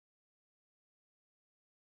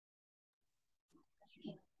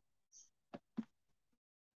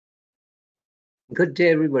Good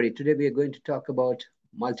day, everybody. Today we are going to talk about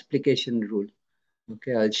multiplication rule.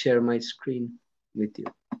 Okay, I'll share my screen with you.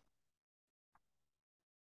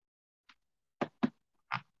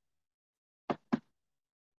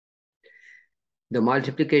 The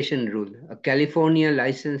multiplication rule. A California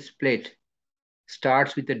license plate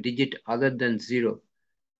starts with a digit other than 0,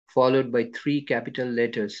 followed by 3 capital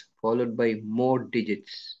letters, followed by more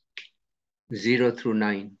digits, 0 through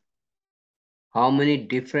 9. How many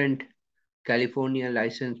different California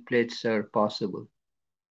license plates are possible?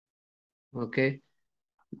 Okay,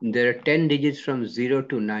 there are 10 digits from 0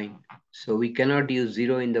 to 9. So we cannot use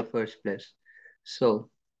 0 in the first place. So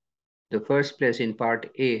the first place in part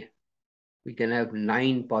A, we can have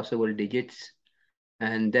 9 possible digits.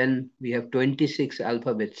 And then we have 26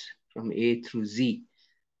 alphabets from A through Z.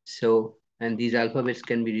 So, and these alphabets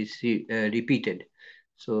can be repeated.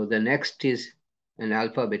 So the next is an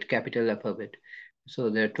alphabet, capital alphabet. So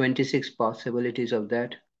there are 26 possibilities of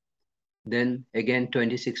that. Then again,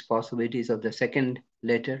 26 possibilities of the second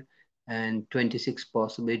letter and 26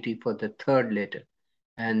 possibility for the third letter.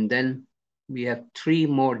 And then we have 3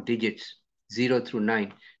 more digits, 0 through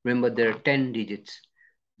 9. Remember, there are 10 digits,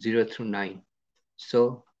 0 through 9.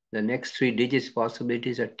 So the next 3 digits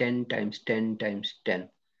possibilities are 10 times 10 times 10.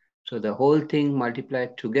 So the whole thing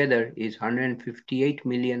multiplied together is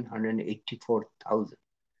 158,184,000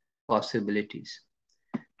 possibilities.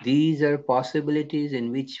 These are possibilities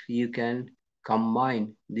in which you can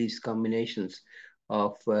combine these combinations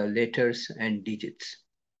of letters and digits.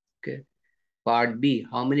 Okay. Part B,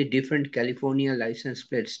 how many different California license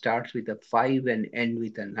plates starts with a 5 and end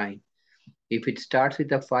with a 9? If it starts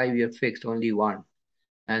with a 5, you're fixed, only one.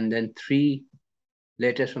 And then 3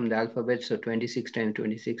 letters from the alphabet, so 26 times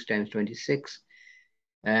 26 times 26.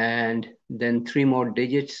 And then 3 more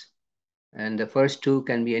digits. And the first 2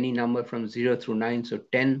 can be any number from 0 through 9, so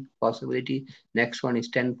 10 possibility. Next one is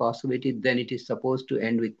 10 possibility. Then it is supposed to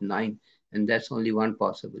end with 9, and that's only one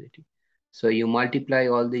possibility. So you multiply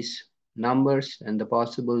all these numbers, and the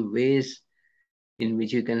possible ways in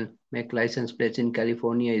which you can make license plates in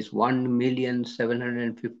California is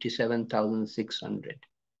 1,757,600.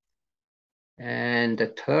 And the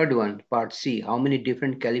third one, part C, how many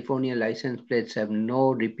different California license plates have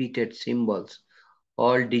no repeated symbols?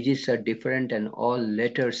 All digits are different and all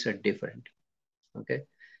letters are different. Okay,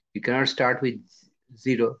 you cannot start with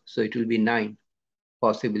 0, so it will be 9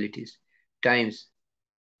 possibilities times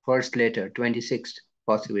first letter, 26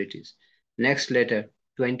 possibilities. Next letter,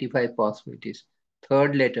 25 possibilities.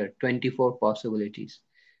 Third letter, 24 possibilities.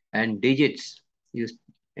 And digits, use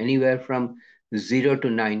anywhere from 0 to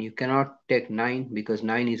 9. You cannot take 9 because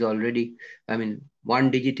 9 is already, one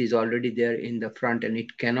digit is already there in the front and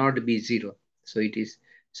it cannot be 0. So it is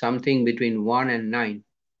something between 1 and 9,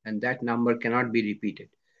 and that number cannot be repeated.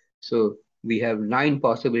 So we have 9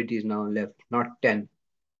 possibilities now left, not 10,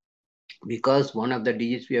 because one of the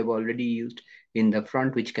digits we have already used in the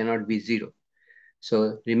front, which cannot be 0.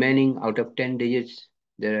 So remaining out of 10 digits,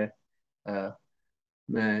 there are,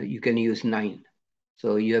 you can use 9.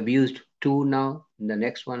 So you have used 2 now, in the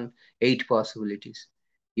next one, 8 possibilities.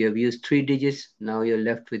 You have used 3 digits, now you're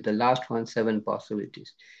left with the last one, 7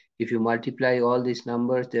 possibilities. If you multiply all these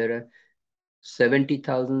numbers, there are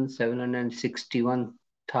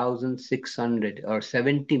 70,761,600 or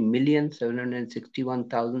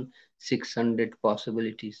 70,761,600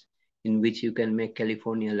 possibilities in which you can make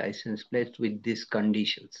California license plates with these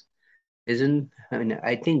conditions.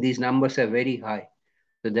 I think these numbers are very high.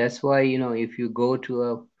 So that's why, if you go to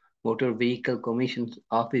a motor vehicle commission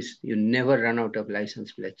office, you never run out of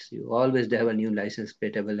license plates. You always have a new license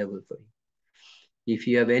plate available for you. If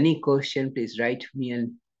you have any question, please write me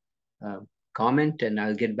and comment, and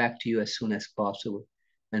I'll get back to you as soon as possible.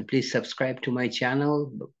 And please subscribe to my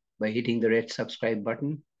channel by hitting the red subscribe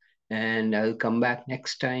button. And I'll come back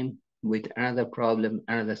next time with another problem,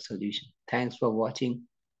 another solution. Thanks for watching.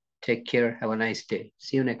 Take care. Have a nice day.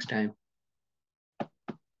 See you next time.